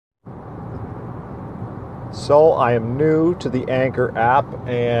So I am new to the Anchor app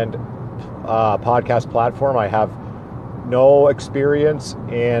and podcast platform. I have no experience,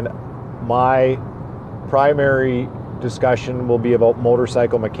 and my primary discussion will be about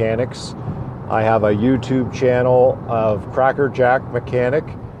motorcycle mechanics. I have a YouTube channel of Crackerjack Mechanic,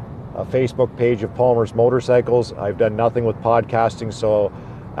 a Facebook page of Palmer's Motorcycles. I've done nothing with podcasting, so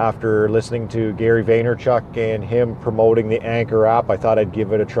after listening to Gary Vaynerchuk and him promoting the Anchor app, I thought I'd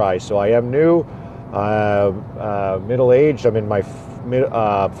give it a try. So I am new, middle-aged. I'm in my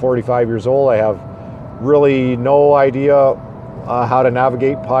 45 years old. I have really no idea how to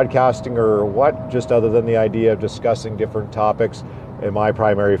navigate podcasting or what, just other than the idea of discussing different topics. And my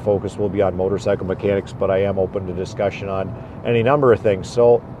primary focus will be on motorcycle mechanics, but I am open to discussion on any number of things.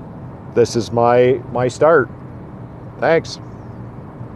 So this is my start. Thanks.